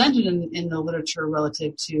are presented in the literature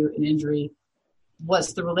relative to an injury.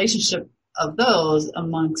 What's the relationship of those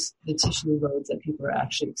amongst the tissue loads that people are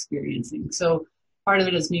actually experiencing? So part of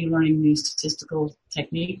it is me learning new statistical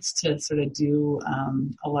techniques to sort of do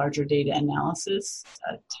a larger data analysis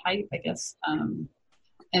type, I guess.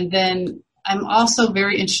 And then I'm also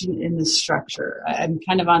very interested in the structure. I'm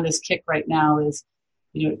kind of on this kick right now is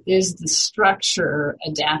the structure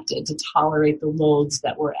adapted to tolerate the loads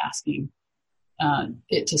that we're asking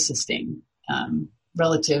it to sustain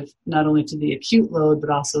relative not only to the acute load, but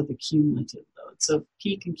also the cumulative load. So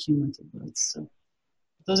peak and cumulative loads. So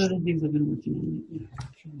those are the things I've been working on lately.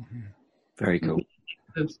 Very cool.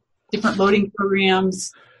 Different loading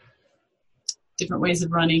programs, different ways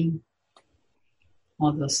of running, all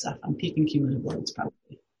of those stuff on peak and cumulative loads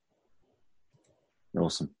probably.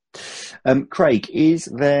 Awesome. Craig, is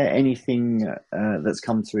there anything that's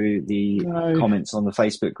come through the comments on the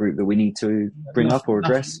Facebook group that we need to bring up or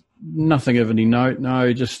address? Nothing of any note.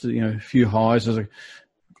 No, just a few highs. There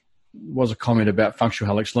was a comment about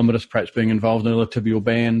functional hallux limitus perhaps being involved in a tibial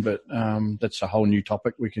band, but that's a whole new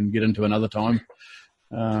topic we can get into another time.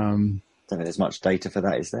 Don't think there's much data for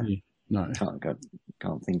that, is there? Yeah, no.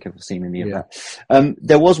 Can't think of seeing any of that.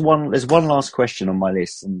 There's one last question on my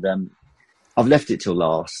list, and I've left it till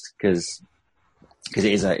last because it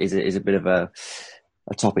is a bit of a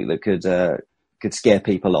topic that could scare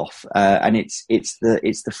people off, and it's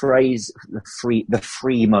the phrase the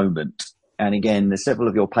free moment. And again, there's several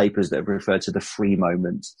of your papers that have referred to the free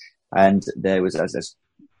moment, and there was as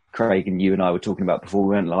Craig and you and I were talking about before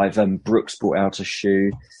we went live. Brooks brought out a shoe,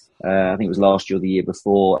 I think it was last year or the year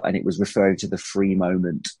before, and it was referring to the free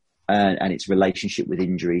moment and its relationship with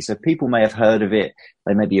injury. So people may have heard of it,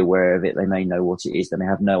 they may be aware of it, they may know what it is, they may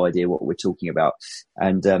have no idea what we're talking about.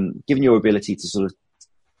 And given your ability to sort of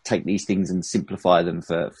take these things and simplify them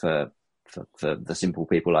for the simple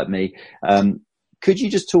people like me, could you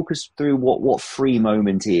just talk us through what free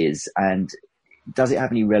moment is, and does it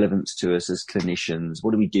have any relevance to us as clinicians?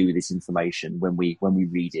 What do we do with this information when we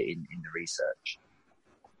read it in the research?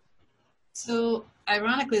 So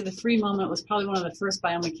ironically, the free moment was probably one of the first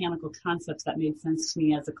biomechanical concepts that made sense to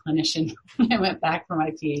me as a clinician when I went back for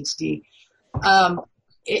my PhD.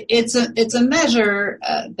 It's a measure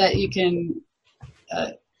that you can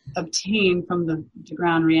obtain from the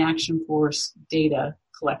ground reaction force data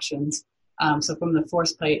collections. So from the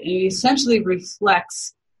force plate, and it essentially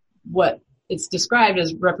reflects what it's described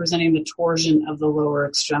as representing the torsion of the lower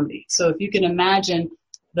extremity. So if you can imagine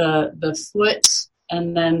the foot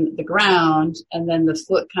and then the ground, and then the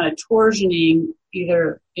foot kind of torsioning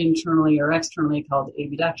either internally or externally, called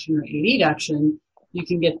abduction or adduction, you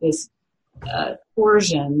can get this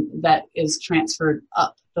torsion that is transferred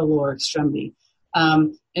up the lower extremity.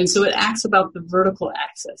 And so it acts about the vertical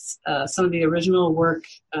axis. Some of the original work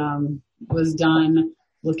was done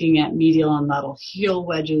looking at medial and lateral heel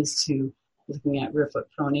wedges to looking at rear foot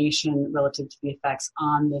pronation relative to the effects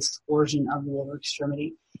on this torsion of the lower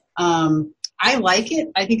extremity. I like it.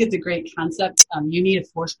 I think it's a great concept. You need a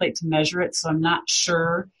force plate to measure it, so I'm not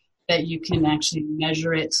sure that you can actually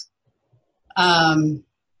measure it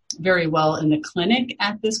very well in the clinic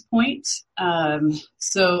at this point.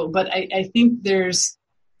 But I think there's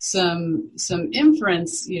some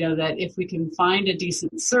inference, that if we can find a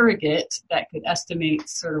decent surrogate that could estimate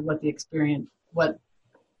sort of what the experience, what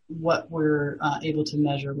we're able to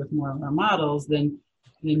measure with more of our models, then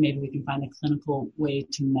maybe we can find a clinical way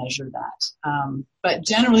to measure that. But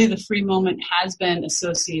generally, the free moment has been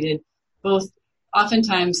associated both,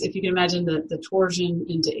 oftentimes, if you can imagine the torsion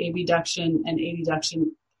into abduction and adduction,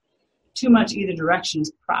 too much either direction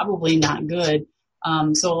is probably not good.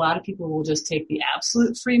 So a lot of people will just take the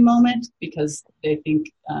absolute free moment because they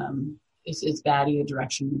think it's bad either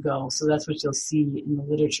direction you go. So that's what you'll see in the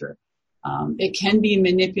literature. It can be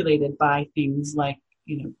manipulated by things like,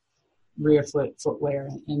 rear footwear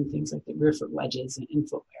and things like the rear foot wedges and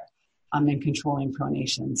footwear, and controlling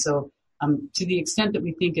pronation. So to the extent that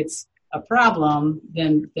we think it's a problem,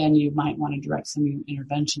 then you might want to direct some of your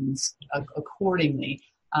interventions accordingly.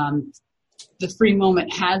 The free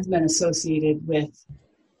moment has been associated with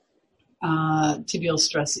tibial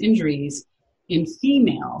stress injuries in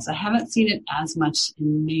females. I haven't seen it as much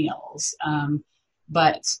in males,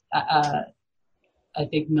 but I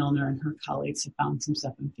think Milner and her colleagues have found some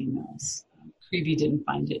stuff in females. Creevy didn't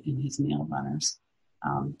find it in his male runners.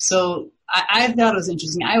 So I thought it was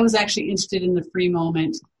interesting. I was actually interested in the free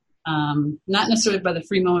moment, not necessarily by the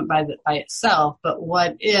free moment by itself, but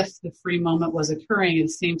what if the free moment was occurring at the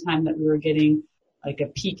same time that we were getting like a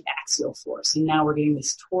peak axial force, and now we're getting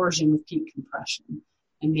this torsion with peak compression.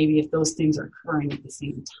 And maybe if those things are occurring at the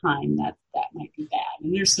same time, that might be bad.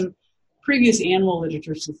 And there's some previous animal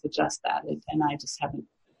literature to suggest that, and I just haven't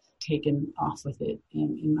taken off with it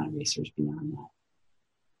in my research beyond that.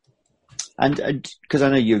 And because I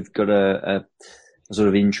know you've got a sort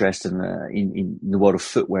of interest in the world of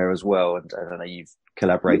footwear as well, and I know you've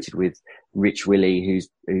collaborated with Rich Willey,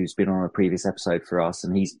 who's been on a previous episode for us,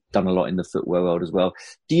 and he's done a lot in the footwear world as well.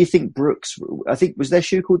 Do you think Brooks? I think was their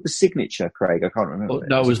shoe called the Signature, Craig? I can't remember. Well,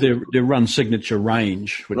 no, it was their Run Signature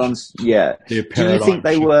range. Yeah. Do you think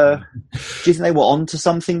they were onto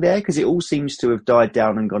something there? Because it all seems to have died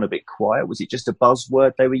down and gone a bit quiet. Was it just a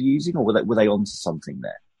buzzword they were using, or were they onto something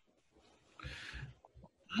there?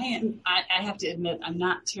 I have to admit, I'm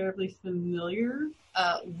not terribly familiar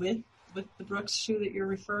with the Brooks shoe that you're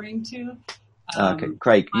referring to. Okay,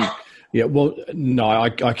 Craig. Yeah, well, no, I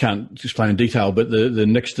can't explain in detail, but the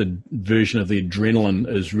Nixted version of the Adrenaline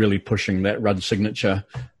is really pushing that Rudd Signature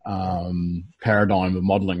paradigm of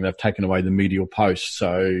modelling. They've taken away the medial post,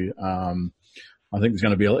 so I think there's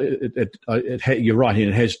going to be you're right,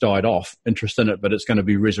 it has died off, interest in it, but it's going to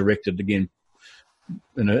be resurrected again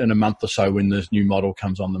in a month or so when this new model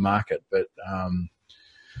comes on the market. But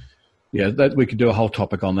that we could do a whole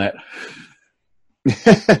topic on that.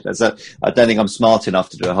 I don't think I'm smart enough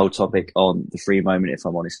to do a whole topic on the free moment, if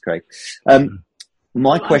I'm honest, Craig.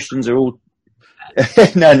 My questions are all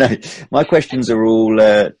no. My questions are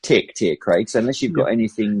all ticked here, Craig. So unless you've got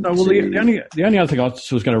anything, no, well, the only other thing I was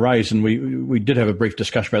going to raise, and we did have a brief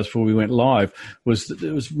discussion about this before we went live, was that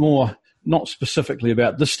it was more not specifically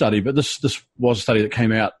about this study, but this was a study that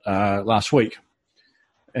came out last week.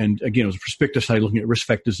 And again, it was a prospective study looking at risk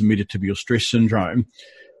factors in metatibial stress syndrome.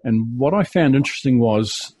 And what I found interesting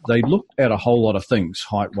was they looked at a whole lot of things,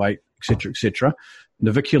 height, weight, et cetera.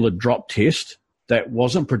 Navicular drop test, that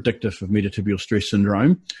wasn't predictive of metatibial stress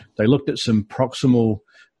syndrome. They looked at some proximal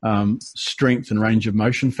strength and range of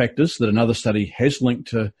motion factors that another study has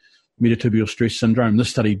linked to metatibial stress syndrome. This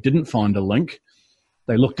study didn't find a link.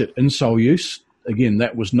 They looked at insole use. Again,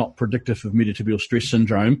 that was not predictive of metatibial stress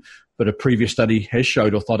syndrome, but a previous study has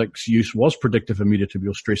showed orthotics use was predictive of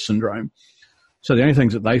metatibial stress syndrome. So the only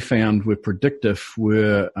things that they found were predictive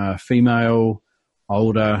were female,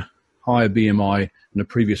 older, higher BMI, and a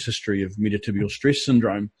previous history of metatibial stress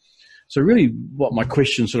syndrome. So really what my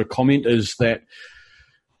question sort of comment is that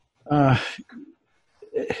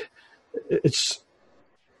it's...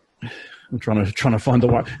 I'm trying to find the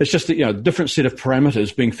one. It's just that, different set of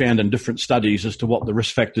parameters being found in different studies as to what the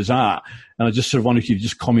risk factors are. And I just sort of wanted you to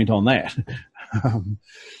just comment on that.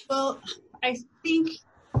 Well, I think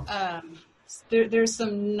there's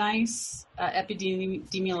some nice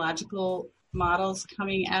epidemiological models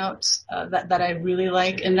coming out that I really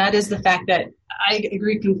like. And that is the fact that I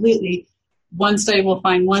agree completely. One study will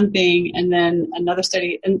find one thing, and then another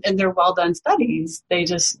study, and they're well-done studies. They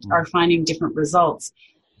just are finding different results.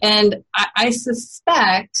 And I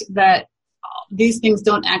suspect that these things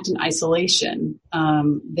don't act in isolation.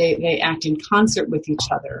 They act in concert with each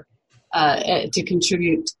other to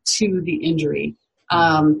contribute to the injury.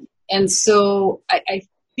 And so I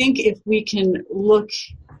think if we can look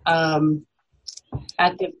at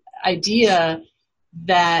the idea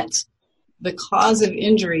that the cause of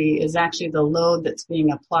injury is actually the load that's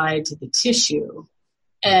being applied to the tissue,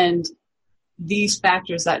 and these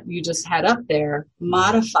factors that you just had up there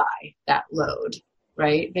modify that load,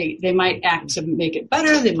 right? They might act to make it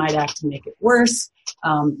better. They might act to make it worse.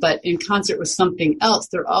 But in concert with something else,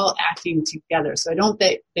 they're all acting together. So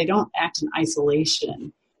they don't act in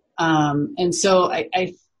isolation. And so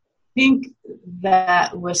I think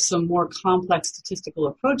that with some more complex statistical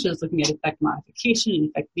approaches, looking at effect modification and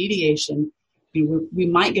effect mediation, we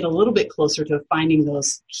might get a little bit closer to finding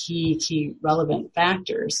those key relevant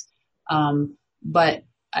factors. But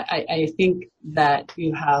I think that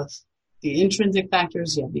you have the intrinsic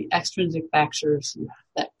factors, you have the extrinsic factors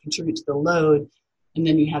that contribute to the load, and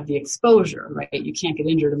then you have the exposure, right? You can't get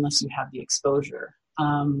injured unless you have the exposure.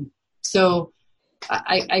 So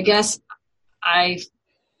I guess I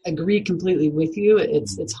agree completely with you.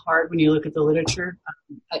 It's hard when you look at the literature.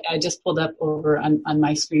 I just pulled up over on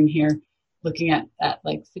my screen here, looking at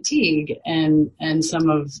like fatigue and some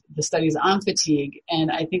of the studies on fatigue.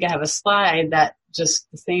 And I think I have a slide that just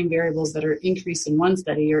the same variables that are increased in one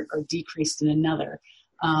study are decreased in another.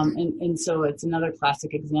 And so it's another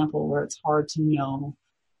classic example where it's hard to know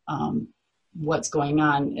what's going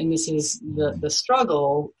on. And this is the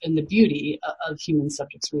struggle and the beauty of human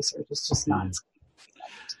subjects research. It's just not.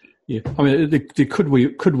 Yeah, I mean, there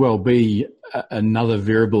could well be another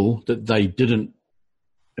variable that they didn't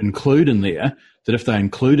include in there, that if they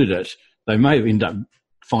included it, they may have ended up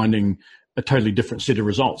finding a totally different set of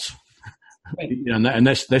results. Right. You know, and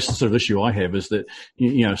that's the sort of issue I have, is that,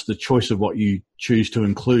 you know, it's the choice of what you choose to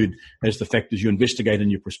include as the factors you investigate in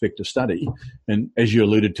your prospective study. And as you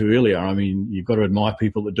alluded to earlier, I mean, you've got to admire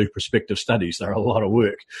people that do prospective studies. They're a lot of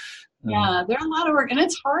work. Yeah, they're a lot of work, and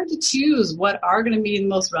it's hard to choose what are going to be the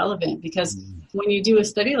most relevant, because when you do a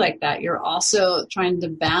study like that, you're also trying to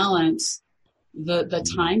balance the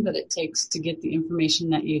time that it takes to get the information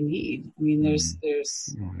that you need. I mean, it's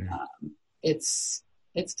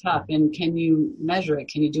tough. And can you measure it?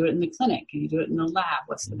 Can you do it in the clinic? Can you do it in the lab?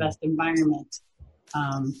 What's the best environment?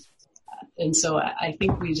 And so I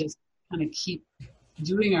think we just kind of keep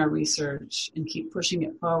doing our research and keep pushing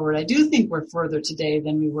it forward. I do think we're further today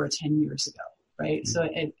than we were 10 years ago, right? So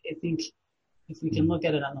I think if we can look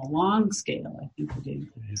at it on a long scale, I think we're doing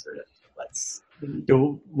sort of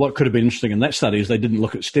what could have been interesting in that study is they didn't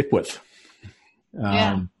look at step width.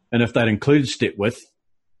 And if they'd included step width,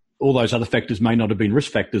 all those other factors may not have been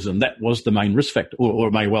risk factors, and that was the main risk factor, or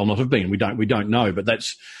it may well not have been. We don't know, but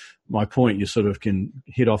that's my point. You sort of can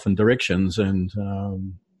head off in directions, and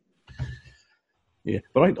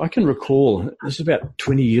But I can recall, this is about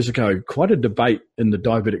 20 years ago, quite a debate in the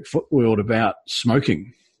diabetic foot world about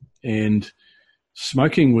smoking, and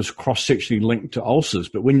smoking was cross-sectionally linked to ulcers,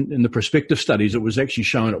 but when in the prospective studies, it was actually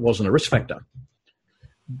shown it wasn't a risk factor.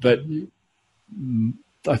 But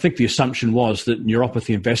I think the assumption was that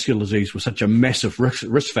neuropathy and vascular disease was such a massive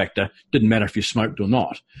risk factor, didn't matter if you smoked or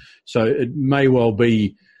not. So it may well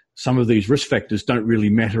be some of these risk factors don't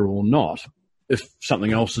really matter or not if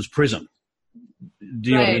something else is present. Do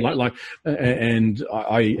you know what I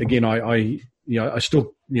mean? I'm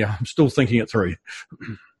still thinking it through.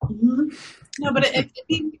 Mm-hmm. No, but I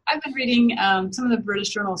think I've been reading some of the British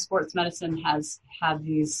Journal of Sports Medicine has had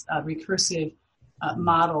these recursive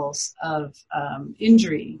models of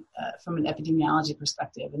injury from an epidemiology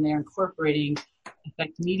perspective, and they're incorporating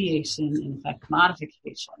effect mediation and effect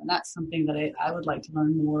modification. And that's something that I would like to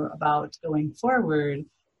learn more about going forward,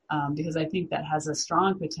 because I think that has a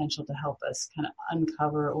strong potential to help us kind of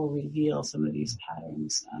uncover or reveal some of these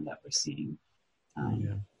patterns that we're seeing.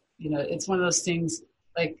 You know, it's one of those things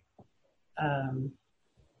like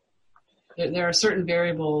there are certain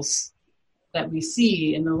variables that we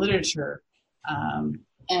see in the literature,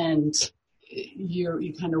 and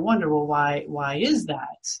you kind of wonder, well, why is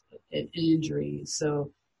that an injury?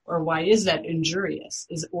 So, or why is that injurious?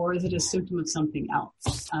 Is it a symptom of something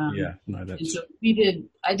else? And so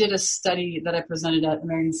I did a study that I presented at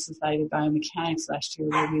American Society of Biomechanics last year,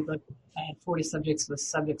 where I had 40 subjects with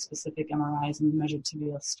subject-specific MRIs, and we measured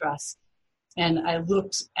tibial stress. And I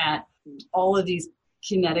looked at all of these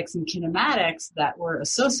kinetics and kinematics that were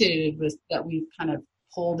associated with, that we kind of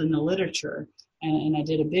pulled in the literature. And I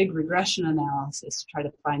did a big regression analysis to try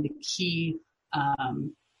to find the key,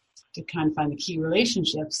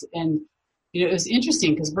 relationships. And, you know, it was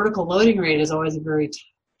interesting because vertical loading rate is always a very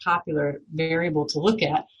popular variable to look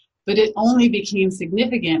at, but it only became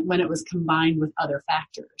significant when it was combined with other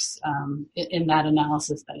factors in that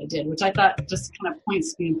analysis that I did, which I thought just kind of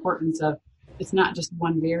points to the importance of, it's not just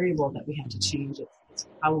one variable that we have to change. It's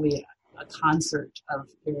probably a concert of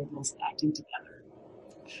variables acting together.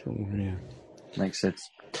 Sure, yeah. Makes sense.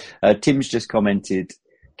 Tim's just commented,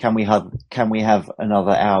 can we have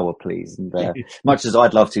another hour, please? And much as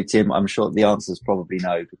I'd love to, Tim, I'm sure the answer is probably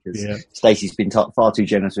no, because Stacey's been far too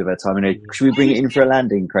generous with her time. Should we bring it in for a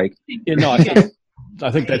landing, Craig? Yeah, no, I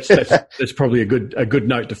think that's probably a good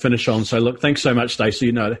note to finish on. So look, thanks so much, Stacey.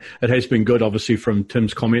 You know, it has been good, obviously, from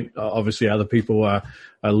Tim's comment. Obviously, other people are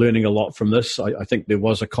learning a lot from this. I think there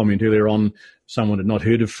was a comment earlier on, someone had not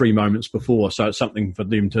heard of free moments before, so it's something for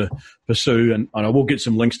them to pursue. And I will get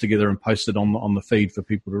some links together and post it on the feed for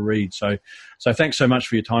people to read. So thanks so much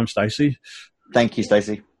for your time, Stacey. Thank you,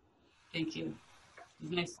 Stacey. Thank you. It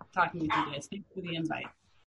was nice talking with you guys. Thanks for the invite.